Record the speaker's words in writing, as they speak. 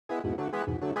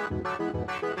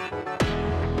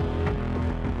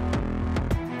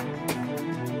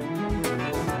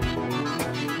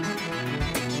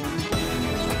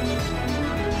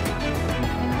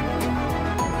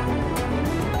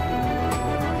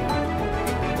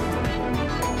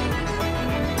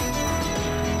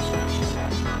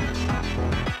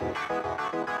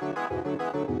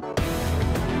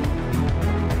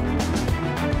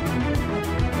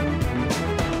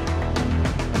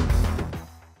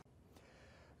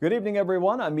Good evening,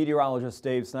 everyone. I'm meteorologist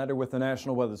Dave Snider with the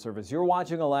National Weather Service. You're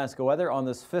watching Alaska Weather on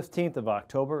this 15th of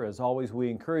October. As always,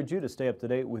 we encourage you to stay up to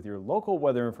date with your local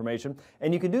weather information,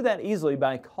 and you can do that easily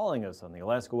by calling us on the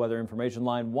Alaska Weather Information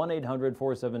Line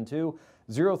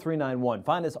 1-800-472-0391.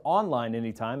 Find us online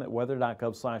anytime at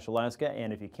weather.gov/Alaska,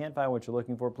 and if you can't find what you're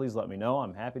looking for, please let me know.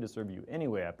 I'm happy to serve you any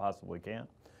way I possibly can.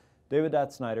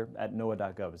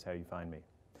 David.Snider@noaa.gov is how you find me.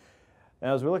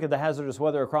 Now, as we look at the hazardous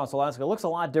weather across Alaska, it looks a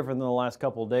lot different than the last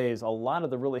couple of days. A lot of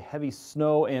the really heavy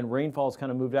snow and rainfall has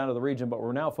kind of moved out of the region, but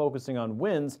we're now focusing on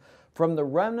winds from the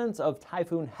remnants of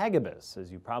Typhoon Hagibis.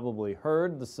 As you probably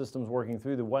heard, the system's working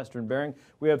through the western Bering.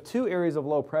 We have two areas of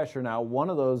low pressure now, one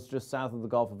of those just south of the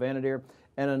Gulf of Anadyr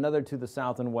and another to the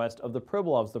south and west of the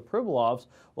Pribilovs. The Pribilovs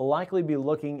will likely be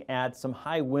looking at some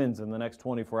high winds in the next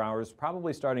 24 hours,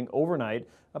 probably starting overnight,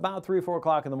 about 3 or 4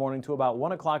 o'clock in the morning to about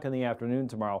 1 o'clock in the afternoon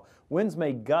tomorrow. Winds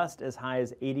may gust as high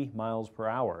as 80 miles per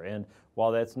hour. And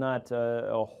while that's not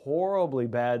a horribly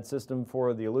bad system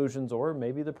for the Aleutians or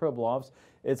maybe the Pribilovs,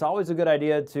 it's always a good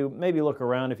idea to maybe look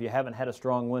around if you haven't had a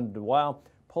strong wind in a while.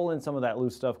 Pull in some of that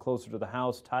loose stuff closer to the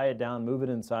house, tie it down, move it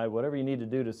inside, whatever you need to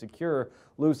do to secure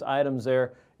loose items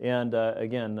there. And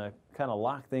again, kind of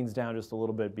lock things down just a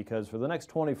little bit, because for the next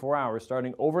 24 hours,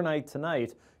 starting overnight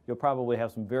tonight, you'll probably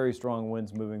have some very strong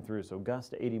winds moving through. So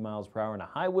gusts to 80 miles per hour and a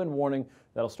high wind warning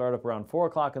that'll start up around 4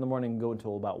 o'clock in the morning and go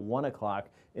until about 1 o'clock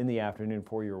in the afternoon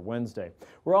for your Wednesday.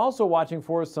 We're also watching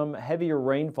for some heavier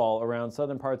rainfall around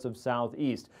southern parts of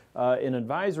southeast. An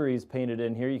advisory is painted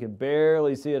in here. You can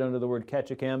barely see it under the word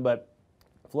Ketchikan, but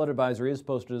flood advisory is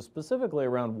posted specifically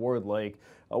around Ward Lake.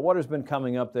 Water's been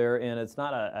coming up there, and it's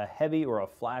not a heavy or a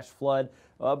flash flood,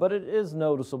 but it is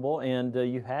noticeable, and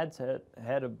you had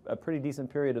a pretty decent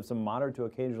period of some moderate to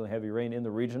occasionally heavy rain in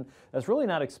the region. That's really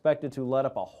not expected to let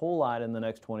up a whole lot in the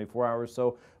next 24 hours,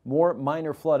 so more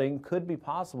minor flooding could be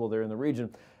possible there in the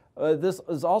region. This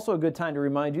is also a good time to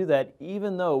remind you that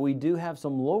even though we do have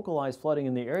some localized flooding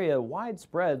in the area,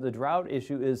 widespread, the drought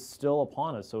issue is still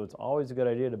upon us, so it's always a good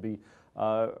idea to be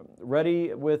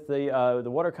ready with the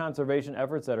water conservation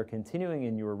efforts that are continuing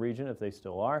in your region, if they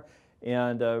still are.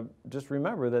 And just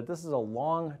remember that this is a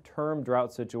long-term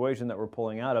drought situation that we're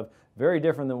pulling out of, very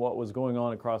different than what was going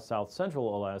on across south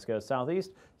central Alaska.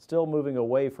 Southeast still moving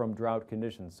away from drought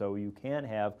conditions, so you can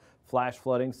have flash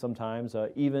flooding sometimes,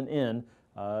 even in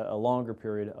a longer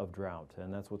period of drought.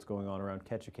 And that's what's going on around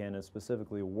Ketchikan and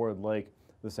specifically Ward Lake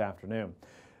this afternoon.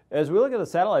 As we look at the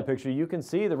satellite picture, you can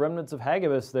see the remnants of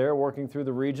Hagibis there working through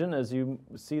the region. As you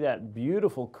see that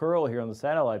beautiful curl here on the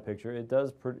satellite picture, it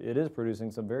is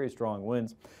producing some very strong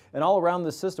winds. And all around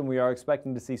this system, we are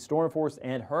expecting to see storm force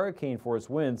and hurricane force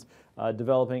winds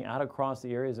developing out across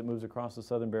the area as it moves across the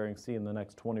southern Bering Sea in the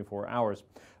next 24 hours.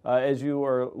 As you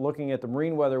are looking at the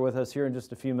marine weather with us here in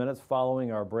just a few minutes following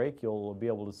our break, you'll be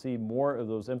able to see more of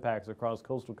those impacts across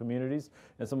coastal communities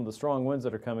and some of the strong winds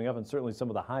that are coming up, and certainly some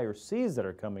of the higher seas that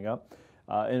are coming up.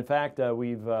 In fact,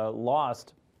 we've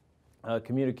lost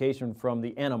communication from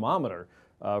the anemometer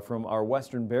from our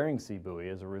western Bering Sea buoy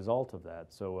as a result of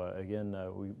that. So again,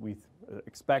 we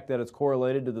expect that it's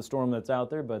correlated to the storm that's out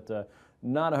there, but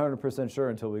not 100%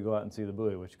 sure until we go out and see the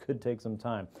buoy, which could take some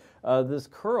time. This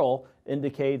curl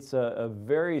indicates a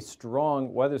very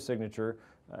strong weather signature,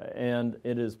 and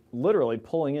it is literally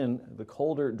pulling in the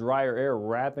colder, drier air,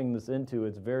 wrapping this into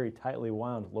its very tightly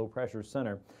wound low-pressure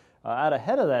center. Out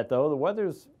ahead of that, though, the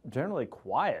weather's generally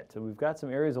quiet. We've got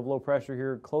some areas of low pressure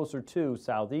here closer to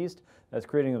southeast that's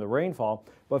creating the rainfall.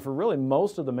 But for really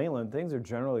most of the mainland, things are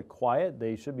generally quiet.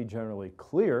 They should be generally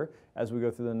clear as we go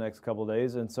through the next couple of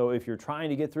days. And so if you're trying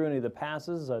to get through any of the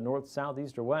passes, north, south,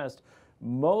 east, or west,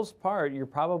 most part, you're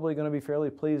probably going to be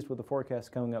fairly pleased with the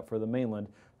forecast coming up for the mainland.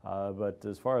 But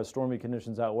as far as stormy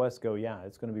conditions out west go, yeah,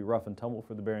 it's going to be rough and tumble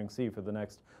for the Bering Sea for the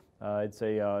next I'd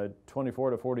say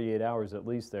 24 to 48 hours at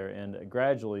least there, and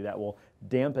gradually that will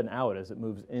dampen out as it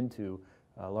moves into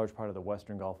a large part of the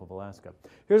western Gulf of Alaska.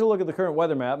 Here's a look at the current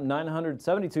weather map.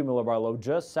 972 millibar low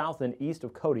just south and east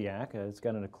of Kodiak. It's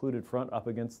got an occluded front up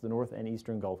against the north and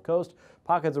eastern Gulf Coast.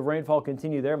 Pockets of rainfall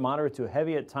continue there, moderate to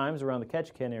heavy at times around the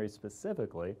Ketchikan area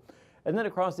specifically. And then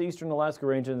across the eastern Alaska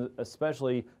Range, and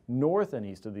especially north and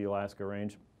east of the Alaska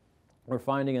Range, we're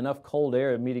finding enough cold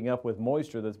air meeting up with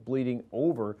moisture that's bleeding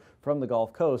over from the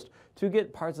Gulf Coast to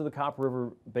get parts of the Copper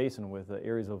River Basin with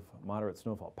areas of moderate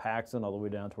snowfall. Paxton all the way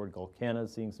down toward Gulkana,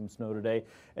 seeing some snow today.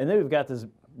 And then we've got this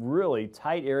really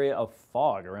tight area of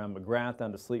fog around McGrath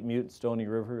down to Sleep Mute, Stony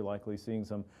River. You're likely seeing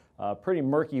some pretty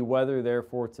murky weather there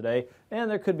for today. And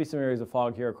there could be some areas of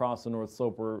fog here across the North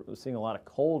Slope. We're seeing a lot of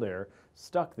cold air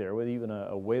stuck there with even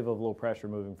a wave of low pressure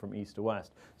moving from east to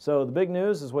west. So the big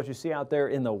news is what you see out there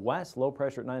in the west, low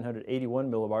pressure at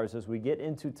 981 millibars as we get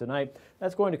into tonight.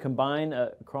 That's going to combine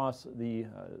across the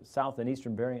south and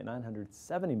eastern Bering at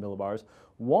 970 millibars.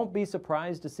 Won't be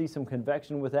surprised to see some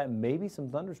convection with that, maybe some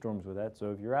thunderstorms with that.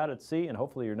 So if you're out at sea, and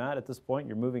hopefully you're not at this point,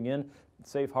 you're moving in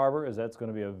safe harbor, as that's going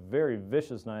to be a very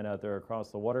vicious night out there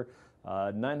across the water.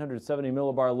 970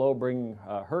 millibar low bringing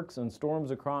hercs and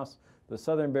storms across the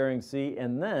southern Bering Sea,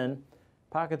 and then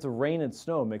pockets of rain and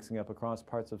snow mixing up across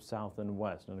parts of south and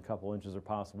west, and a couple inches are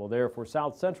possible there. For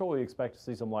south central, we expect to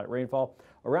see some light rainfall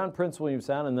around Prince William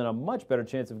Sound, and then a much better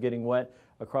chance of getting wet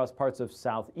across parts of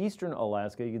southeastern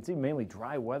Alaska. You can see mainly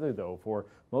dry weather, though, for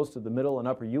most of the middle and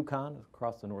upper Yukon,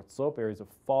 across the North Slope, areas of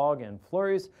fog and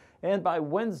flurries. And by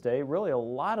Wednesday, really a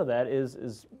lot of that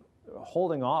is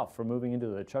holding off from moving into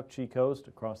the Chukchi coast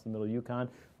across the middle Yukon.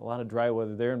 A lot of dry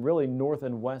weather there, and really north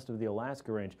and west of the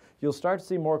Alaska Range. You'll start to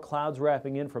see more clouds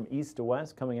wrapping in from east to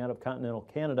west coming out of continental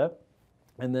Canada.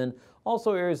 And then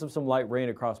also areas of some light rain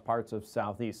across parts of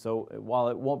southeast. So while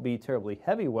it won't be terribly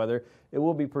heavy weather, it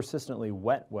will be persistently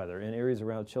wet weather in areas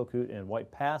around Chilkoot and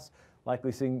White Pass,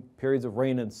 likely seeing periods of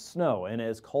rain and snow. And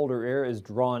as colder air is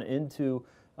drawn into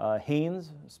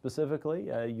Haines specifically,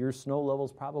 your snow level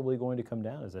is probably going to come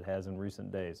down as it has in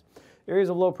recent days. Areas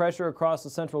of low pressure across the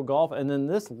central Gulf, and then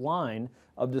this line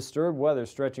of disturbed weather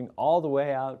stretching all the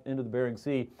way out into the Bering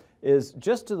Sea is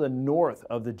just to the north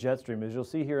of the jet stream. As you'll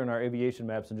see here in our aviation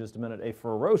maps in just a minute, a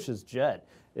ferocious jet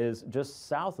is just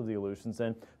south of the Aleutians,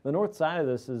 and the north side of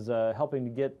this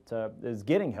is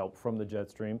getting help from the jet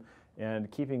stream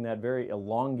and keeping that very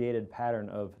elongated pattern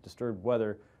of disturbed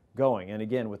weather going. And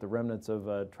again, with the remnants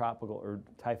of tropical or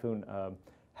typhoon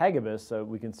Hagibis,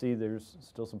 we can see there's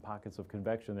still some pockets of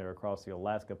convection there across the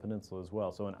Alaska Peninsula as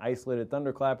well. So an isolated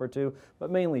thunderclap or two,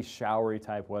 but mainly showery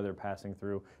type weather passing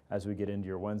through as we get into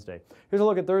your Wednesday. Here's a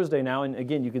look at Thursday now, and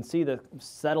again, you can see the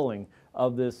settling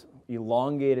of this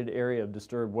elongated area of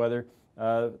disturbed weather.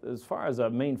 As far as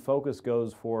a main focus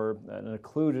goes for an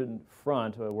occluded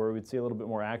front, where we'd see a little bit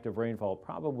more active rainfall,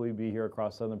 probably be here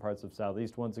across southern parts of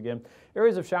southeast once again.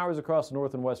 Areas of showers across the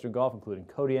north and western Gulf, including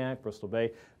Kodiak, Bristol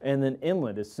Bay, and then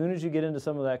inland. As soon as you get into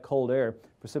some of that cold air,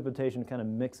 precipitation kind of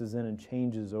mixes in and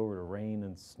changes over to rain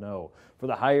and snow. For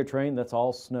the higher terrain, that's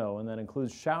all snow, and that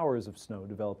includes showers of snow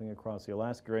developing across the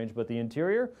Alaska Range. But the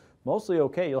interior, mostly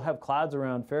okay. You'll have clouds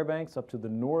around Fairbanks up to the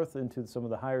north into some of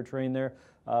the higher terrain there,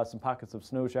 some pockets of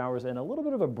snow showers, and a little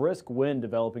bit of a brisk wind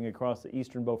developing across the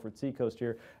eastern Beaufort Seacoast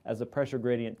here as the pressure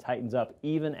gradient tightens up,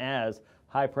 even as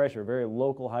high pressure, very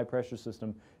local high pressure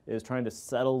system, is trying to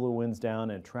settle the winds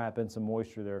down and trap in some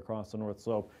moisture there across the North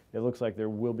Slope. It looks like there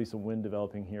will be some wind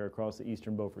developing here across the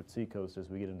eastern Beaufort Seacoast as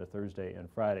we get into Thursday and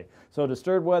Friday. So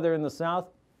disturbed weather in the south,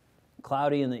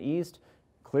 cloudy in the east,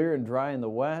 clear and dry in the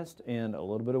west, and a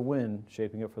little bit of wind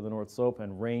shaping up for the North Slope,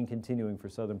 and rain continuing for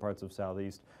southern parts of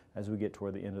southeast as we get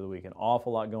toward the end of the week. An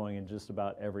awful lot going in just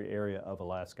about every area of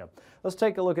Alaska. Let's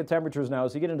take a look at temperatures now.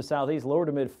 As you get into southeast, lower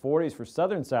to mid 40s for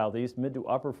southern southeast, mid to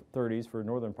upper 30s for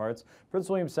northern parts. Prince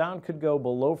William Sound could go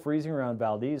below freezing around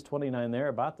Valdez, 29 there,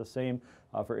 about the same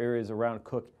for areas around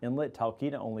Cook Inlet.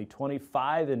 Talkeetna only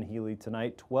 25 in Healy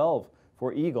tonight, 12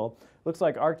 for Eagle. Looks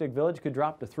like Arctic Village could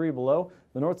drop to 3 below.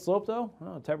 The North Slope, though,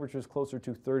 temperatures closer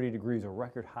to 30 degrees, a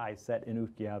record high set in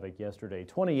Utqiagvik yesterday.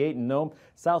 28 in Nome.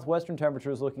 Southwestern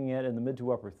temperatures looking at in the mid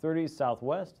to upper 30s.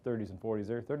 Southwest, 30s and 40s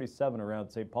there. 37 around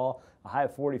St. Paul, a high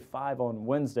of 45 on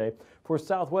Wednesday. For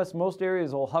Southwest, most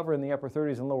areas will hover in the upper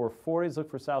 30s and lower 40s. Look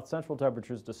for South Central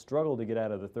temperatures to struggle to get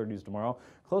out of the 30s tomorrow.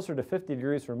 Closer to 50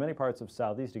 degrees for many parts of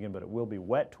Southeast again, but it will be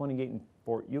wet. 28 in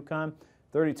Fort Yukon.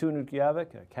 32 in Utqiagvik,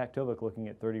 Kaktovik looking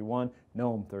at 31,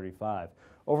 Nome 35.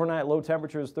 Overnight low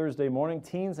temperatures Thursday morning,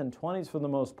 teens and 20s for the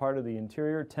most part of the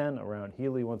interior, 10 around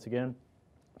Healy once again,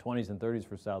 20s and 30s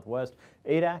for Southwest.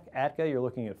 Adak, Atka, you're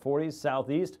looking at 40s.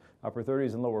 Southeast, upper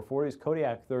 30s and lower 40s.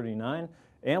 Kodiak 39,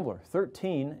 Ambler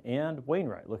 13, and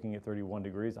Wainwright looking at 31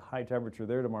 degrees. A high temperature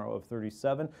there tomorrow of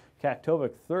 37.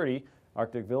 Kaktovik 30.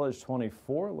 Arctic Village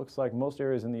 24. Looks like most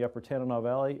areas in the upper Tanana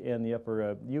Valley and the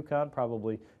upper Yukon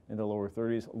probably in the lower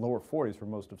 30s, lower 40s for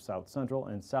most of South Central,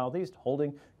 and Southeast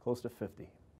holding close to 50.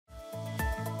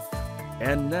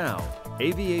 And now,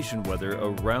 aviation weather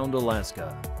around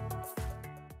Alaska.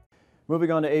 Moving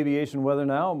on to aviation weather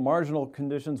now, marginal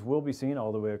conditions will be seen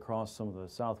all the way across some of the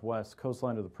southwest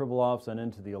coastline of the Pribilofs and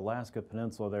into the Alaska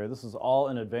Peninsula there. This is all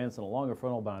in advance and along a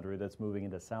frontal boundary that's moving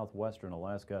into southwestern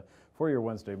Alaska for your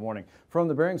Wednesday morning. From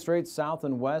the Bering Strait south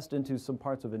and west into some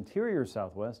parts of interior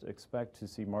southwest, expect to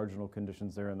see marginal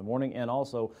conditions there in the morning, and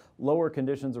also lower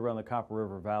conditions around the Copper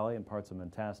River Valley and parts of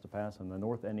Mentasta Pass in the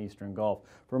north and eastern Gulf.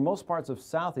 For most parts of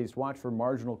southeast, watch for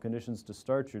marginal conditions to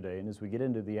start your day, and as we get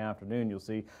into the afternoon, you'll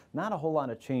see not a whole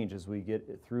lot of change as we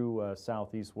get through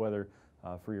southeast weather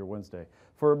for your Wednesday.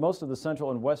 For most of the central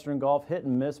and western Gulf, hit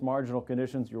and miss marginal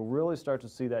conditions. You'll really start to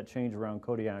see that change around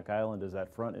Kodiak Island as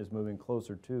that front is moving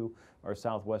closer to our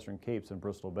southwestern capes in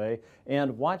Bristol Bay.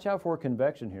 And watch out for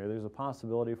convection here. There's a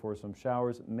possibility for some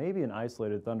showers, maybe an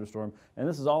isolated thunderstorm, and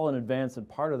this is all in advance and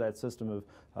part of that system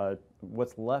of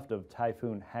what's left of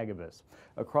Typhoon Hagibis.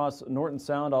 Across Norton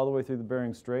Sound all the way through the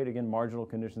Bering Strait, again, marginal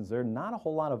conditions there. Not a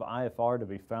whole lot of IFR to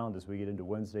be found as we get into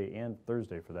Wednesday and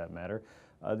Thursday for that matter.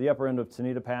 The upper end of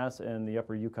Tenita Pass and the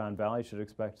upper Yukon Valley should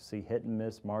expect to see hit and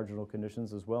miss marginal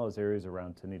conditions as well as areas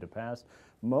around Tenita Pass.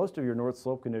 Most of your north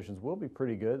slope conditions will be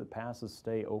pretty good. The passes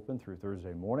stay open through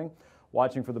Thursday morning.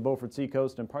 Watching for the Beaufort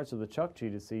Seacoast and parts of the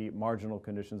Chukchi to see marginal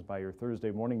conditions by your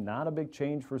Thursday morning. Not a big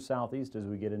change for southeast as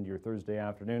we get into your Thursday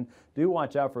afternoon. Do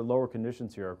watch out for lower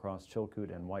conditions here across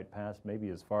Chilkoot and White Pass, maybe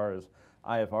as far as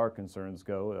IFR concerns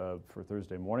go for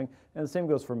Thursday morning. And the same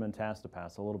goes for Mentasta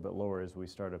Pass, a little bit lower as we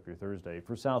start up your Thursday.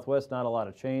 For Southwest, not a lot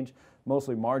of change.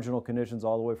 Mostly marginal conditions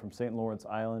all the way from St. Lawrence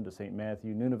Island to St.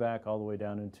 Matthew, Nunivak, all the way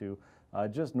down into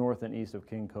just north and east of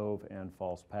King Cove and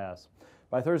False Pass.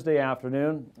 By Thursday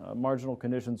afternoon, marginal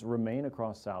conditions remain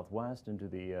across Southwest into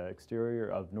the exterior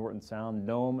of Norton Sound,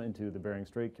 Nome into the Bering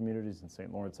Strait communities in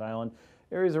St. Lawrence Island.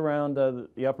 Areas around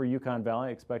the upper Yukon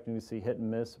Valley expecting to see hit and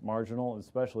miss marginal,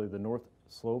 especially the north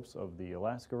slopes of the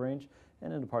Alaska Range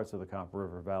and into parts of the Copper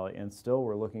River Valley. And still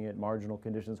we're looking at marginal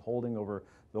conditions holding over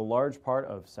the large part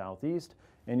of southeast,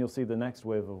 and you'll see the next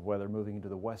wave of weather moving into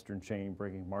the western chain,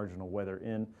 bringing marginal weather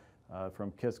in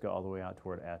from Kiska all the way out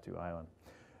toward Attu Island.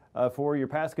 For your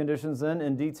pass conditions then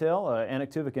in detail,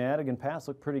 Anaktuvuk and Adigan Pass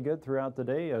look pretty good throughout the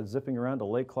day, zipping around to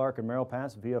Lake Clark and Merrill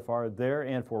Pass, VFR there,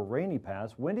 and for Rainy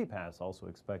Pass, Windy Pass also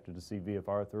expected to see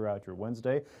VFR throughout your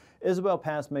Wednesday. Isabel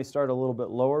Pass may start a little bit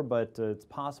lower, but it's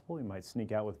possible you might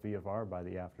sneak out with VFR by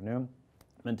the afternoon.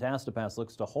 Mentasta Pass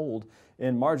looks to hold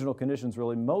in marginal conditions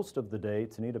really most of the day.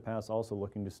 Tenita Pass also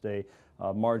looking to stay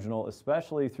marginal,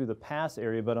 especially through the pass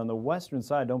area, but on the western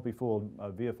side, don't be fooled,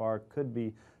 VFR could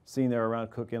be seen there around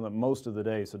Cook Inlet most of the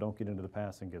day, so don't get into the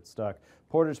pass and get stuck.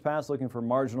 Portage Pass looking for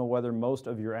marginal weather most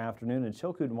of your afternoon, and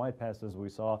Chilkoot and White Pass, as we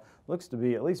saw, looks to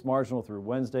be at least marginal through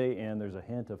Wednesday, and there's a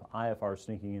hint of IFR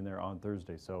sneaking in there on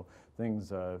Thursday, so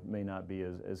things may not be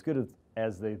as good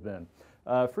as they've been.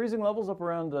 Freezing levels up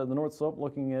around the North Slope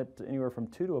looking at anywhere from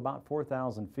 2 to about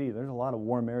 4,000 feet. There's a lot of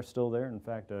warm air still there. In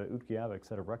fact, AKwx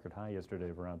set a record high yesterday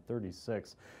of around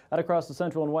 36. Out across the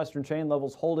central and western chain,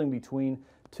 levels holding between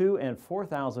 2 and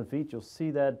 4,000 feet. You'll see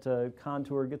that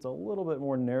contour gets a little bit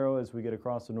more narrow as we get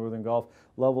across the northern Gulf.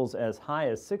 Levels as high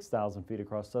as 6,000 feet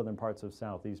across southern parts of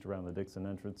southeast around the Dixon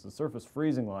entrance. The surface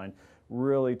freezing line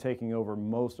really taking over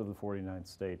most of the 49th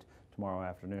state tomorrow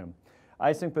afternoon.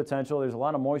 Icing potential, there's a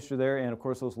lot of moisture there, and of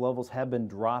course those levels have been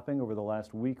dropping over the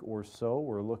last week or so.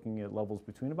 We're looking at levels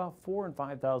between about 4,000 and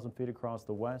 5,000 feet across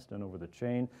the west and over the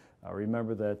chain.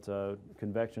 Remember that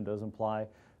convection does imply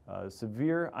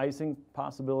severe icing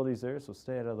possibilities there, so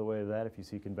stay out of the way of that if you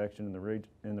see convection in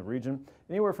the region.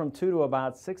 Anywhere from 2 to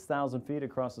about 6,000 feet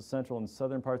across the central and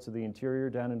southern parts of the interior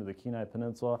down into the Kenai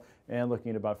Peninsula, and looking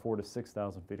at about 4,000 to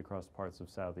 6,000 feet across parts of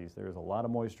southeast. There is a lot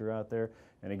of moisture out there,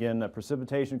 and again,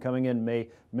 precipitation coming in may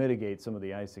mitigate some of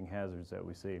the icing hazards that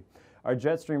we see. Our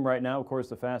jet stream right now, of course,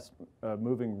 the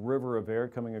fast-moving river of air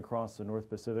coming across the North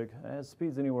Pacific has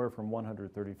speeds anywhere from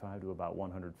 135 to about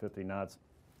 150 knots.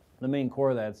 The main core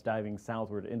of that's diving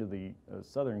southward into the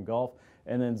southern Gulf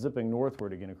and then zipping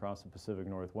northward again across the Pacific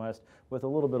Northwest with a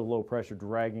little bit of low pressure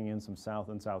dragging in some south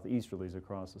and southeasterlies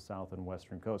across the south and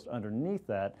western coast. Underneath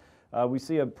that, we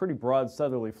see a pretty broad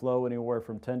southerly flow anywhere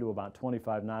from 10 to about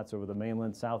 25 knots over the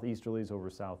mainland, southeasterlies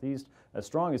over southeast, as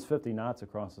strong as 50 knots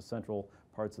across the central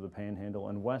parts of the Panhandle,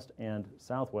 and west and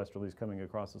southwesterlies coming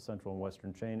across the central and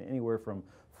western chain, anywhere from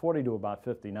 40 to about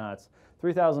 50 knots.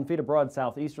 3,000 feet of broad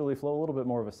southeasterly flow, a little bit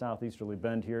more of a southeasterly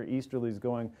bend here. Easterlies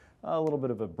going a little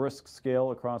bit of a brisk scale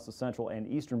across the central and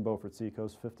eastern Beaufort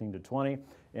Seacoast, 15 to 20.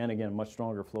 And again, much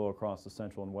stronger flow across the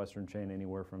central and western chain,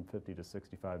 anywhere from 50 to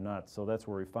 65 knots. So that's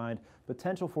where we find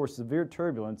potential for severe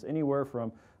turbulence, anywhere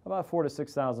from about 4,000 to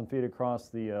 6,000 feet across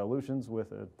the Aleutians,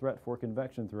 with a threat for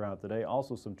convection throughout the day.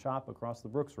 Also some chop across the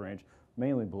Brooks Range,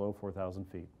 mainly below 4,000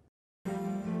 feet.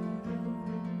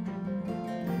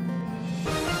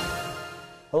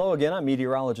 Hello again, I'm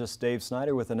meteorologist Dave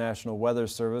Snider with the National Weather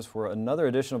Service for another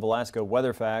edition of Alaska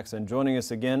Weather Facts. And joining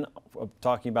us again,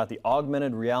 talking about the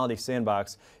Augmented Reality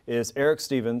Sandbox, is Eric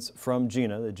Stevens from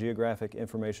GINA, the Geographic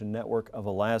Information Network of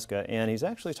Alaska. And he's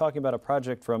actually talking about a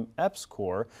project from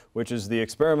AKwx, which is the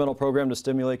experimental program to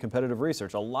stimulate competitive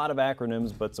research. A lot of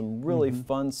acronyms, but some really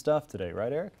fun stuff today,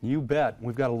 right, Eric? You bet.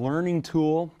 We've got a learning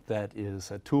tool that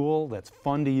is a tool that's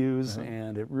fun to use,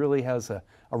 and it really has a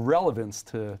relevance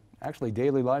to actually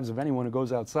daily lives of anyone who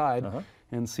goes outside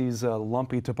and sees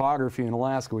lumpy topography in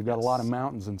Alaska. We've got a lot of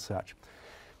mountains and such.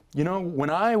 You know,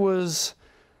 when I was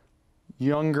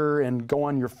younger and go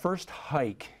on your first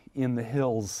hike in the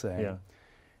hills, say,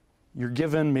 you're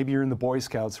given, maybe you're in the Boy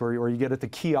Scouts or you get at the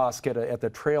kiosk at the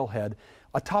trailhead,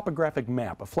 a topographic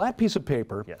map, a flat piece of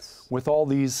paper with all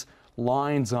these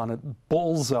lines on it,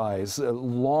 bullseyes,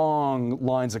 long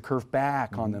lines that curve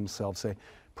back on themselves, say,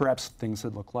 perhaps things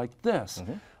that look like this.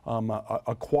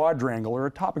 A quadrangle or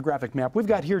a topographic map. We've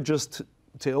got here just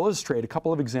to illustrate a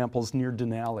couple of examples near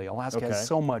Denali. Alaska has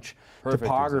so much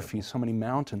topography, so many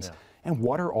mountains. And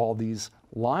what are all these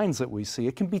lines that we see?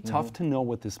 It can be tough to know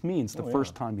what this means the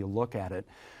first time you look at it.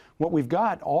 What we've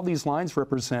got, all these lines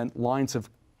represent lines of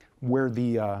where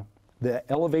the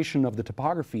elevation of the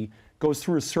topography goes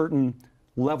through a certain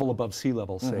level above sea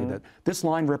level, say that this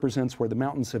line represents where the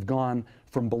mountains have gone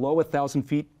from below 1,000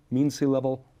 feet, mean sea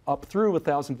level, up through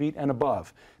 1,000 feet and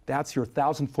above. That's your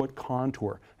 1,000-foot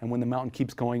contour. And when the mountain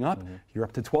keeps going up, you're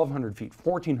up to 1,200 feet,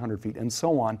 1,400 feet, and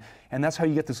so on. And that's how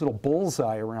you get this little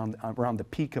bullseye around the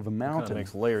peak of a mountain. Kind of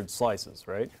makes layered slices,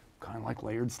 right? Kind of like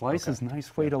layered slices.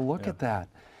 Nice way to look at that.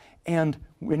 And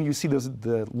when you see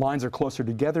the lines are closer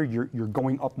together, you're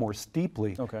going up more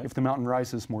steeply. If the mountain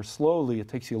rises more slowly, it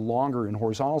takes you longer in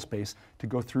horizontal space to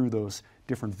go through those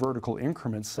different vertical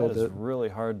increments. So that is really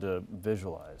hard to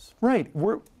visualize. Right.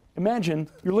 Imagine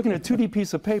you're looking at a 2D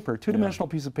piece of paper, two-dimensional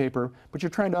piece of paper, but you're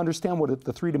trying to understand what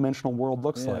the three-dimensional world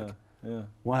looks like.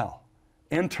 Well,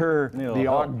 enter the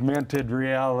augmented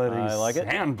reality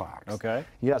sandbox.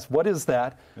 Yes, what is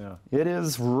that? It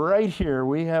is right here.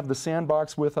 We have the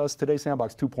sandbox with us today,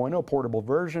 Sandbox 2.0, portable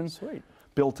version. Sweet.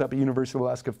 Built up at University of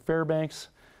Alaska Fairbanks.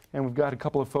 And we've got a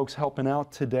couple of folks helping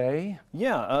out today.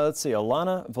 Let's see,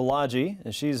 Alana Valaji,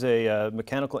 and she's a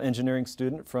mechanical engineering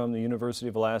student from the University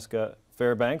of Alaska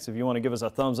Fairbanks. If you want to give us a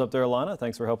thumbs up there, Alana,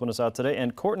 thanks for helping us out today.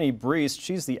 And Courtney Breest,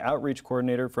 she's the outreach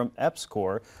coordinator from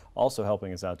AKwx, also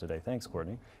helping us out today. Thanks,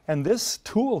 Courtney. And this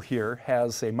tool here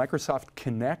has a Microsoft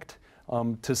Kinect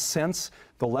to sense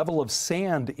the level of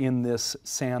sand in this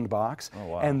sandbox.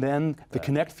 And then the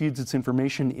Kinect feeds its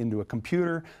information into a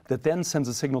computer that then sends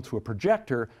a signal to a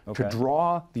projector to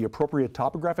draw the appropriate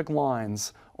topographic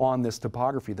lines on this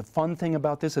topography. The fun thing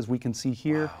about this, as we can see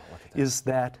here, is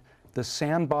that the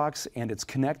sandbox and its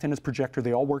Kinect and its projector,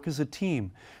 they all work as a team.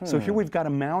 So here we've got a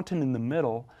mountain in the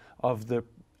middle of the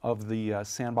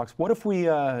sandbox. What if we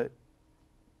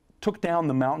took down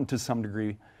the mountain to some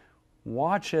degree?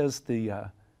 Watch as the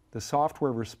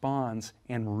software responds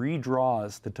and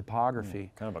redraws the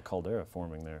topography. Kind of a caldera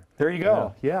forming there. There you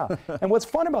go, And what's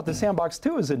fun about the sandbox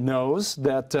too is it knows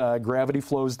that gravity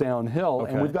flows downhill,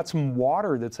 and we've got some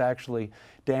water that's actually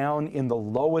down in the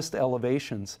lowest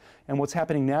elevations. And what's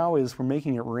happening now is we're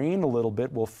making it rain a little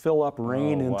bit. We'll fill up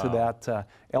rain into that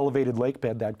elevated lake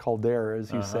bed, that caldera,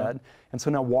 as you said. And so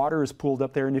now water is pooled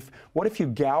up there. And what if you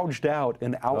gouged out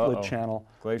an outlet channel?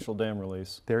 Glacial dam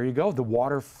release. There you go. The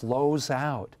water flows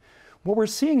out. What we're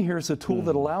seeing here is a tool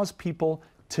that allows people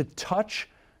to touch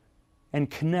and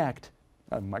connect,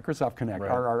 Microsoft Connect,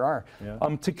 RRR,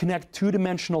 to connect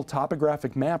two-dimensional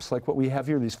topographic maps like what we have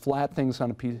here, these flat things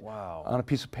on a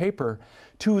piece of paper,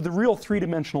 to the real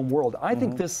three-dimensional world. I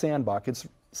think this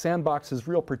Sandbox's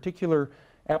real particular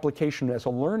application as a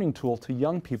learning tool to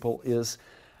young people is,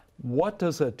 what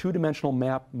does a two-dimensional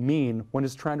map mean when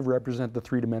it's trying to represent the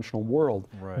three-dimensional world?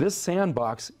 This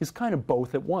sandbox is kind of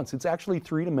both at once. It's actually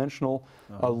three-dimensional,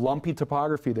 lumpy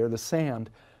topography there, the sand,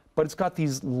 but it's got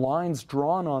these lines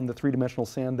drawn on the three-dimensional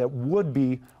sand that would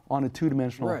be on a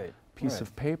two-dimensional piece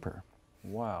of paper.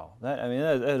 Wow, that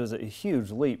is a huge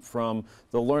leap from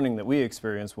the learning that we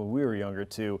experienced when we were younger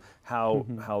to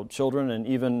how children and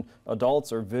even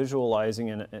adults are visualizing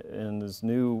in these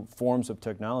new forms of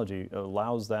technology.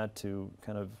 Allows that to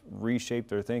kind of reshape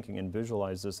their thinking and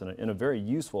visualize this in a very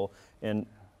useful and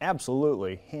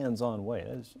absolutely hands-on way.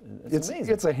 It's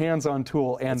amazing. It's a hands-on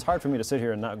tool, and it's hard for me to sit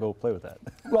here and not go play with that.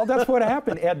 Well, that's what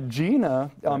happened at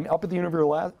GINA, up at the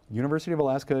University of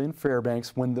Alaska in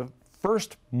Fairbanks, when the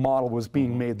first model was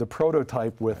being made, the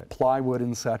prototype with plywood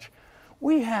and such.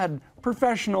 We had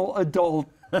professional adult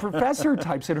professor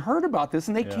types had heard about this,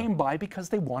 and they came by because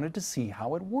they wanted to see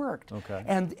how it worked. Okay.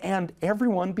 And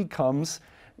everyone becomes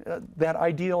that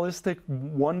idealistic,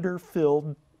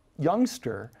 wonder-filled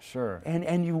youngster. Sure.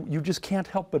 And you just can't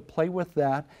help but play with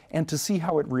that, and to see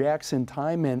how it reacts in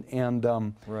time, and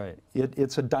Right.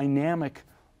 it's a dynamic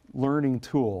learning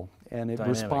tool, and it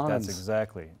responds.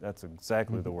 That's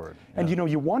exactly the word. And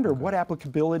you wonder what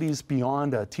applicabilities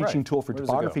beyond a teaching tool for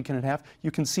topography can it have.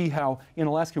 You can see how in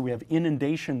Alaska we have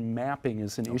inundation mapping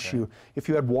as an issue. If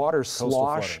you had water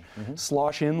slosh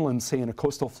inland, say in a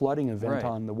coastal flooding event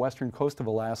on the western coast of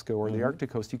Alaska or the Arctic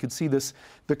coast, you could see this.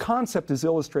 The concept is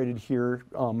illustrated here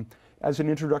as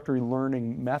an introductory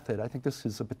learning method. I think this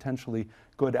is a potentially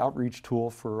good outreach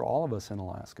tool for all of us in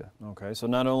Alaska. Okay, so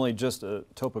not only just a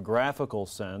topographical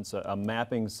sense, a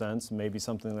mapping sense, maybe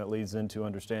something that leads into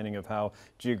understanding of how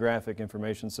geographic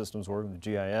information systems work with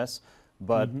GIS,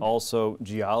 but also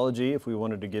geology, if we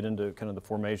wanted to get into kind of the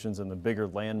formations and the bigger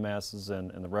land masses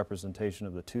and the representation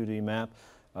of the 2D map.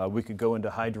 We could go into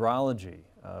hydrology,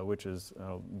 which is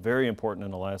very important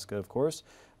in Alaska, of course.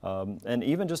 And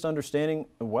even just understanding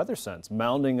weather sense.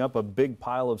 Mounding up a big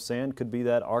pile of sand could be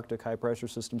that Arctic high pressure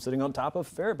system sitting on top of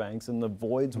Fairbanks, and the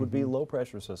voids would be low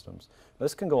pressure systems.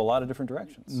 This can go a lot of different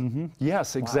directions.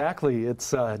 Yes, exactly.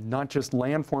 It's not just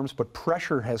landforms, but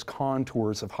pressure has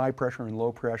contours of high pressure and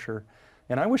low pressure.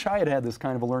 And I wish I had had this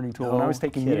kind of a learning tool when I was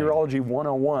taking Meteorology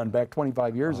 101 back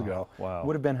 25 years ago. Wow.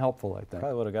 Would have been helpful, I think.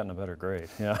 Probably would have gotten a better grade,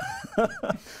 yeah.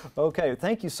 Okay,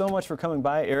 thank you so much for coming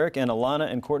by, Eric, and Alana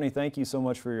and Courtney, thank you so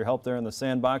much for your help there in the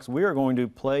sandbox. We are going to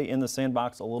play in the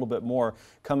sandbox a little bit more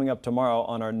coming up tomorrow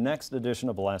on our next edition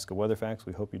of Alaska Weather Facts.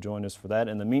 We hope you join us for that.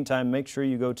 In the meantime, make sure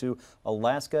you go to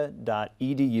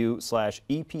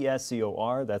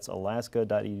alaska.edu/EPSCOR. That's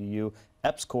alaska.edu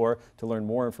EPSCOR to learn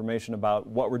more information about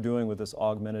what we're doing with this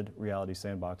augmented reality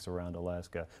sandbox around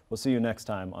Alaska. We'll see you next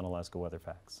time on Alaska Weather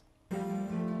Facts.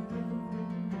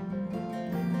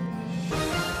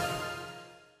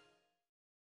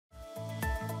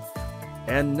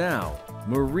 And now,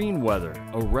 marine weather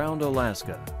around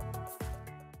Alaska.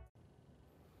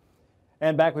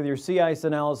 And back with your sea ice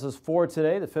analysis for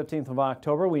today, the 15th of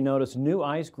October. We notice new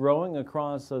ice growing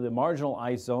across the marginal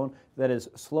ice zone that is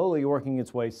slowly working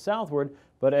its way southward.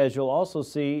 But as you'll also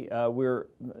see, it's a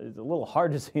little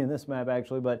hard to see in this map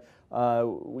actually, but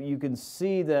you can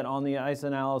see that on the ice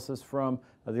analysis from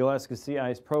the Alaska Sea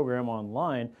Ice Program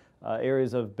online,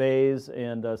 areas of bays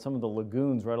and some of the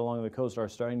lagoons right along the coast are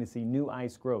starting to see new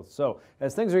ice growth. So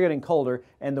as things are getting colder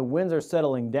and the winds are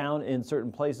settling down in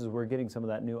certain places, we're getting some of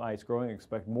that new ice growing.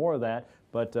 Expect more of that,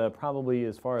 but probably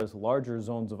as far as larger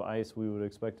zones of ice, we would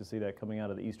expect to see that coming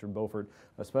out of the eastern Beaufort,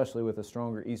 especially with a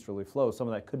stronger easterly flow. Some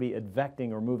of that could be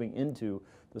advecting or moving into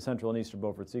the central and eastern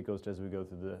Beaufort seacoast as we go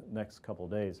through the next couple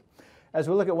days. As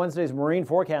we look at Wednesday's marine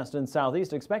forecast in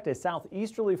southeast, expect a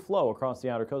southeasterly flow across the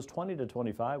outer coast, 20 to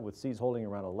 25, with seas holding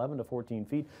around 11 to 14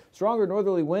 feet. Stronger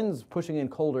northerly winds pushing in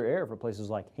colder air for places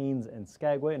like Haines and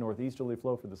Skagway. Northeasterly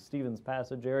flow for the Stevens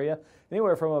Passage area.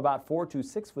 Anywhere from about 4 to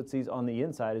 6 foot seas on the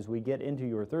inside as we get into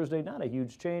your Thursday. Not a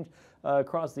huge change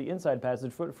across the inside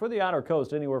passage. For the outer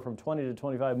coast, anywhere from 20 to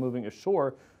 25 moving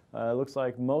ashore. Looks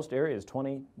like most areas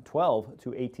 12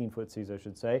 to 18 foot seas, I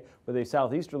should say, with a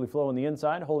southeasterly flow on the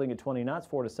inside holding at 20 knots,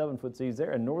 4 to 7 foot seas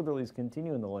there, and northerlies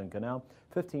continue in the Lynn Canal,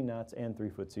 15 knots and 3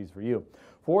 foot seas for you.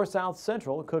 For south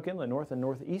central, Cook Inlet, north and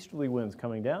northeasterly winds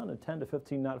coming down, a 10 to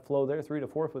 15 knot flow there, 3 to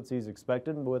 4 foot seas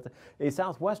expected, with a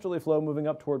southwesterly flow moving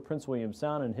up toward Prince William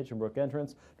Sound and Hitchinbrook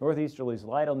entrance. Northeasterlies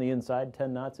light on the inside,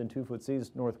 10 knots and 2 foot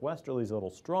seas. Northwesterlies a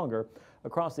little stronger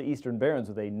across the eastern Barrens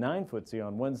with a 9 foot sea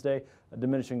on Wednesday,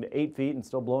 diminishing to 8 feet and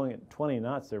still blowing at 20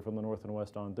 knots there from the north and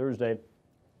west on Thursday.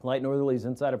 Light northerlies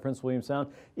inside of Prince William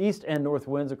Sound. East and north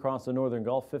winds across the northern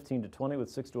Gulf, 15 to 20 with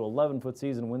 6 to 11 foot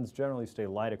seas, and winds generally stay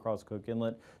light across Cook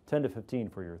Inlet, 10 to 15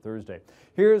 for your Thursday.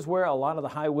 Here's where a lot of the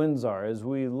high winds are. As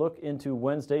we look into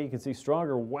Wednesday, you can see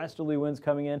stronger westerly winds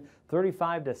coming in,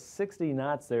 35 to 60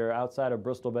 knots there outside of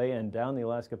Bristol Bay and down the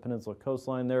Alaska Peninsula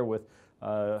coastline there, with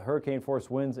hurricane force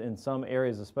winds in some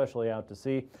areas, especially out to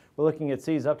sea. We're looking at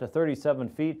seas up to 37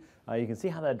 feet. You can see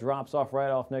how that drops off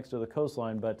right off next to the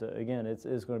coastline, but again, it's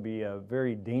going to be a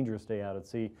very dangerous day out at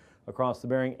sea across the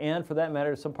Bering, and for that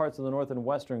matter, some parts of the north and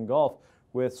western Gulf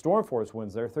with storm force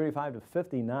winds there, 35 to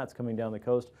 50 knots coming down the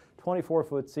coast, 24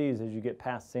 foot seas as you get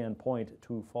past Sand Point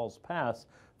to False Pass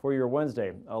for your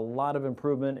Wednesday. A lot of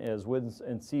improvement as winds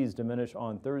and seas diminish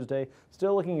on Thursday.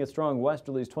 Still looking at strong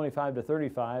westerlies 25 to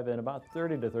 35 and about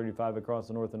 30 to 35 across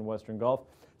the north and western Gulf.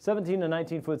 17 to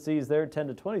 19 foot seas there, 10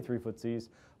 to 23 foot seas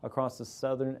across the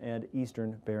southern and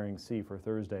eastern Bering Sea for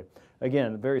Thursday.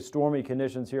 Again, very stormy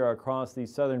conditions here across the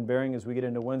southern Bering as we get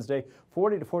into Wednesday.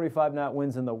 40 to 45 knot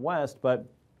winds in the west, but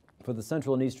for the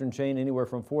central and eastern chain, anywhere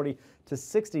from 40 to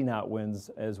 60 knot winds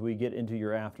as we get into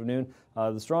your afternoon.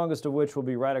 The strongest of which will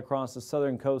be right across the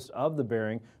southern coast of the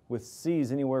Bering, with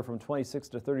seas anywhere from 26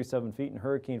 to 37 feet, and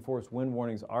hurricane force wind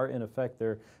warnings are in effect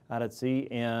there out at sea,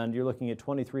 and you're looking at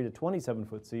 23 to 27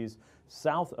 foot seas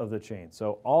south of the chain.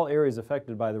 So all areas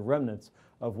affected by the remnants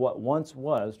of what once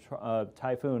was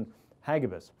Typhoon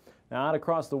Hagibis. Now out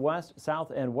across the west,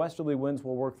 south and westerly winds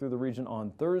will work through the region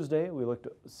on Thursday. We look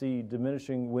to see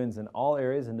diminishing winds in all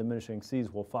areas, and diminishing seas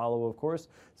will follow, of course.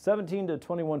 17 to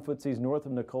 21 foot seas north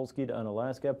of Nikolsky to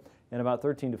Unalaska, and about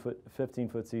 13 to 15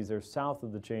 foot seas there south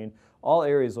of the chain. All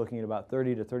areas looking at about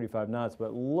 30 to 35 knots,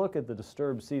 but look at the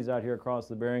disturbed seas out here across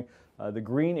the Bering. The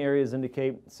green areas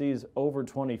indicate seas over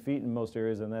 20 feet in most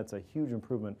areas, and that's a huge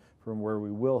improvement from where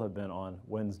we will have been on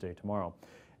Wednesday tomorrow.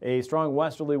 A strong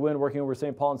westerly wind working over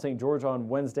St. Paul and St. George on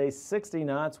Wednesday, 60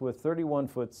 knots with 31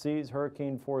 foot seas.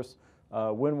 Hurricane force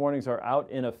wind warnings are out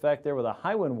in effect there, with a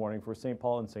high wind warning for St.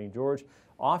 Paul and St. George.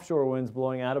 Offshore winds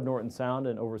blowing out of Norton Sound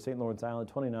and over St. Lawrence Island,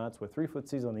 20 knots with 3 foot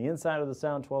seas on the inside of the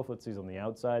sound, 12 foot seas on the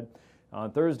outside. On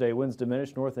Thursday, winds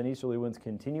diminish. North and easterly winds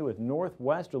continue with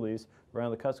northwesterlies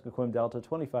around the Kuskokwim Delta,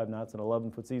 25 knots and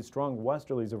 11 foot seas. Strong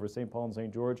westerlies over St. Paul and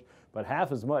St. George, but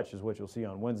half as much as what you'll see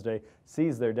on Wednesday.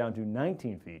 Seas there down to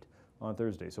 19 feet on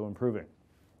Thursday, so improving.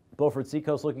 Beaufort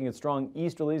Seacoast looking at strong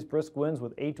easterlies, brisk winds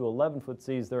with 8 to 11 foot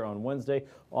seas there on Wednesday.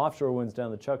 Offshore winds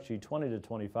down the Chukchi 20 to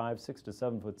 25, 6 to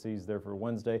 7 foot seas there for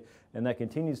Wednesday. And that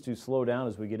continues to slow down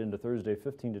as we get into Thursday,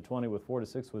 15 to 20 with 4 to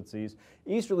 6 foot seas.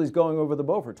 Easterlies going over the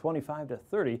Beaufort 25 to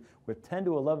 30 with 10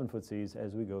 to 11 foot seas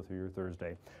as we go through your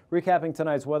Thursday. Recapping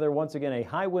tonight's weather, once again a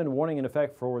high wind warning in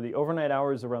effect for the overnight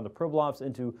hours around the Pribilofs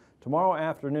into tomorrow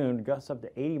afternoon, gusts up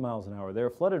to 80 miles an hour. There are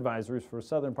flood advisories for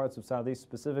southern parts of southeast,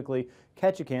 specifically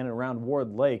Ketchikan and around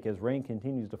Ward Lake, as rain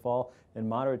continues to fall in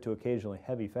moderate to occasionally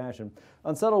heavy fashion.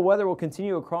 Unsettled weather will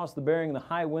continue across the Bering. The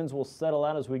high winds will settle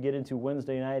out as we get into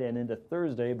Wednesday night and into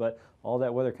Thursday, but all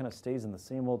that weather kind of stays in the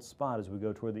same old spot as we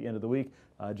go toward the end of the week.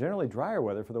 Generally drier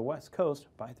weather for the west coast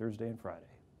by Thursday and Friday.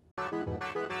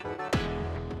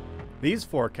 These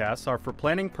forecasts are for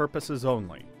planning purposes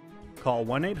only. Call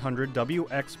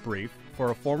 1-800-WX-BRIEF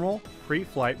for a formal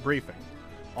pre-flight briefing.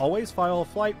 Always file a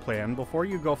flight plan before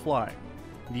you go flying.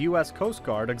 The U.S. Coast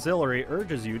Guard Auxiliary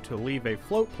urges you to leave a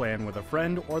float plan with a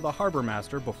friend or the harbor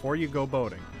master before you go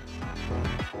boating.